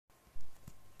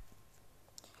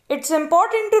It's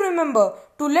important to remember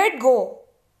to let go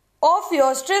of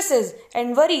your stresses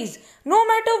and worries no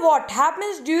matter what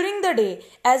happens during the day,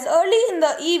 as early in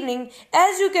the evening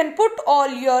as you can put all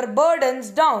your burdens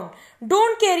down.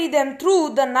 Don't carry them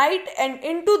through the night and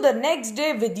into the next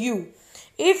day with you.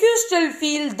 If you still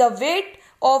feel the weight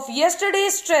of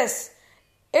yesterday's stress,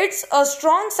 it's a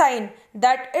strong sign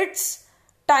that it's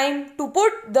time to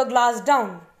put the glass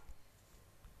down.